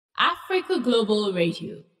Africa Global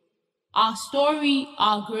Radio. Our story,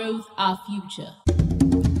 our growth, our future.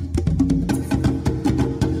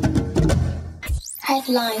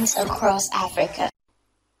 Headlines across Africa.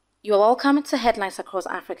 You are welcome to Headlines Across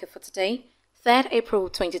Africa for today, 3rd April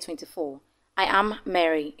 2024. I am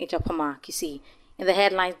Mary Agyepomah-Kissi. In the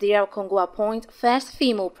headlines, DR Congo appoint first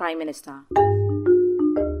female Prime Minister.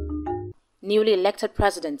 Newly elected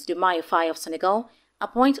President Diomaye Faye of Senegal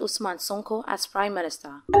appoints Ousmane Sonko as Prime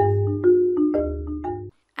Minister.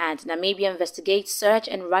 And Namibia investigates search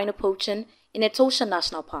and rhino poaching in Etosha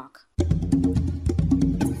National Park.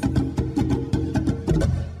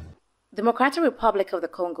 Democratic Republic of the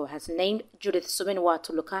Congo has named Judith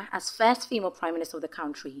Suminwa as first female Prime Minister of the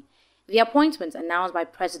country. The appointment, announced by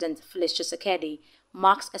President Félix Tshisekedi,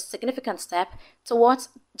 marks a significant step towards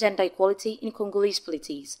gender equality in Congolese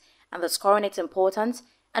politics and underscoring its importance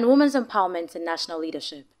and women's empowerment in national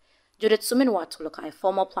leadership. Judith Suminwa, a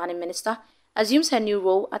former planning minister, assumes her new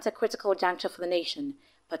role at a critical juncture for the nation,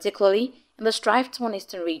 particularly in the strife-torn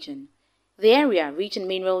eastern region. The area, rich in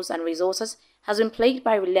minerals and resources, has been plagued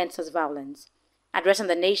by relentless violence. Addressing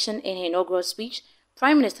the nation in her inaugural speech,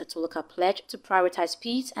 Prime Minister Tuluka pledged to prioritize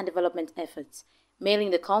peace and development efforts, mainly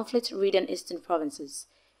in the conflict-ridden eastern provinces.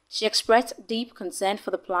 She expressed deep concern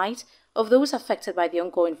for the plight of those affected by the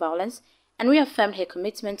ongoing violence and reaffirmed her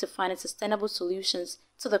commitment to finding sustainable solutions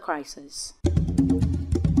to the crisis.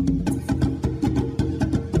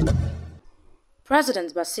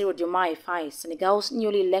 President Diomaye Faye, Senegal's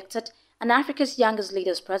newly elected and Africa's youngest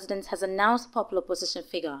leader's president, has announced popular opposition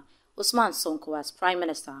figure Ousmane Sonko as Prime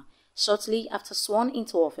Minister shortly after sworn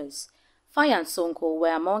into office. Faye and Sonko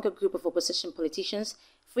were among a group of opposition politicians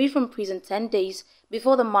free from prison 10 days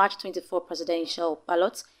before the March 24 presidential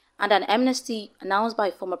ballot and an amnesty announced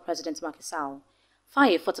by former President Macky Sall.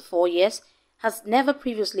 Faye, 44 years, has never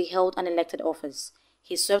previously held an elected office.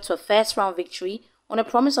 He swept to a first-round victory on a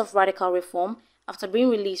promise of radical reform after being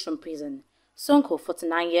released from prison. Sonko,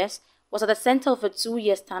 49 years, was at the center of a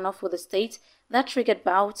 2-year standoff with the state that triggered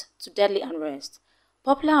bout to deadly unrest.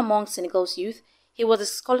 Popular among Senegal's youth, he was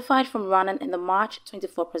disqualified from running in the March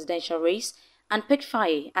 24 presidential race and picked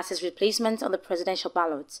Faye as his replacement on the presidential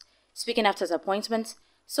ballot. Speaking after his appointment,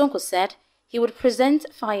 Sonko said he would present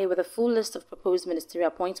Faye with a full list of proposed ministerial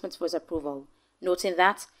appointments for his approval, noting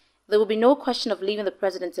that there will be no question of leaving the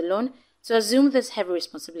president alone to assume this heavy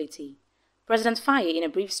responsibility. President Faye, in a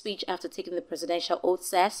brief speech after taking the presidential oath,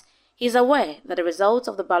 says he is aware that the results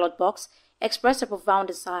of the ballot box express a profound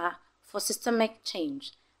desire for systemic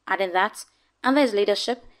change, adding that, under his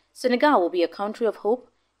leadership, Senegal will be a country of hope,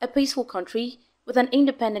 a peaceful country with an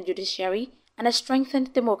independent judiciary and a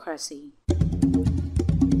strengthened democracy.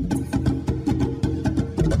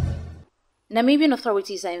 Namibian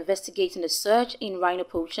authorities are investigating a surge in rhino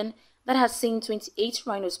poaching that has seen 28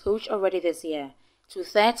 rhinos poached already this year,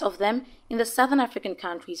 2/3 of them in the southern African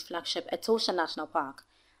country's flagship Etosha National Park.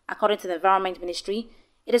 According to the Environment Ministry,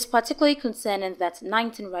 it is particularly concerning that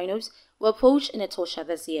 19 rhinos were poached in Etosha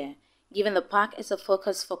this year, given the park is a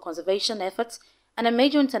focus for conservation efforts and a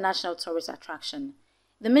major international tourist attraction.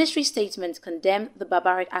 The ministry statement condemned the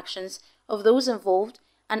barbaric actions of those involved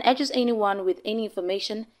and urges anyone with any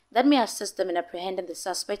information that may assist them in apprehending the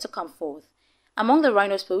suspect to come forth. Among the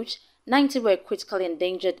rhinos poached, 90 were critically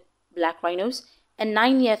endangered black rhinos and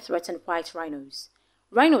 9 near-threatened white rhinos.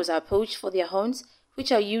 Rhinos are poached for their horns,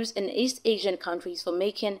 which are used in East Asian countries for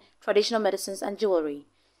making traditional medicines and jewelry.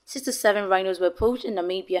 67 rhinos were poached in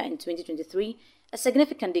Namibia in 2023, a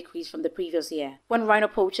significant decrease from the previous year, when rhino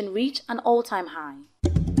poaching reached an all-time high.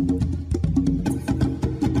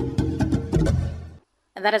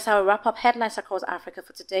 And that is how we wrap up Headlines Across Africa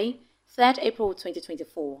for today, 3rd April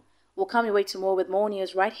 2024. We'll come your way tomorrow with more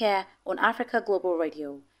news right here on Africa Global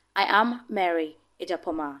Radio. I am Mary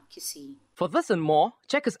Agyepomah-Kissi. For this and more,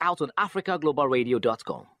 check us out on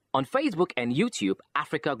africaglobalradio.com. On Facebook and YouTube,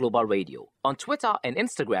 Africa Global Radio. On Twitter and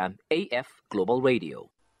Instagram, AF Global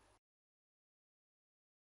Radio.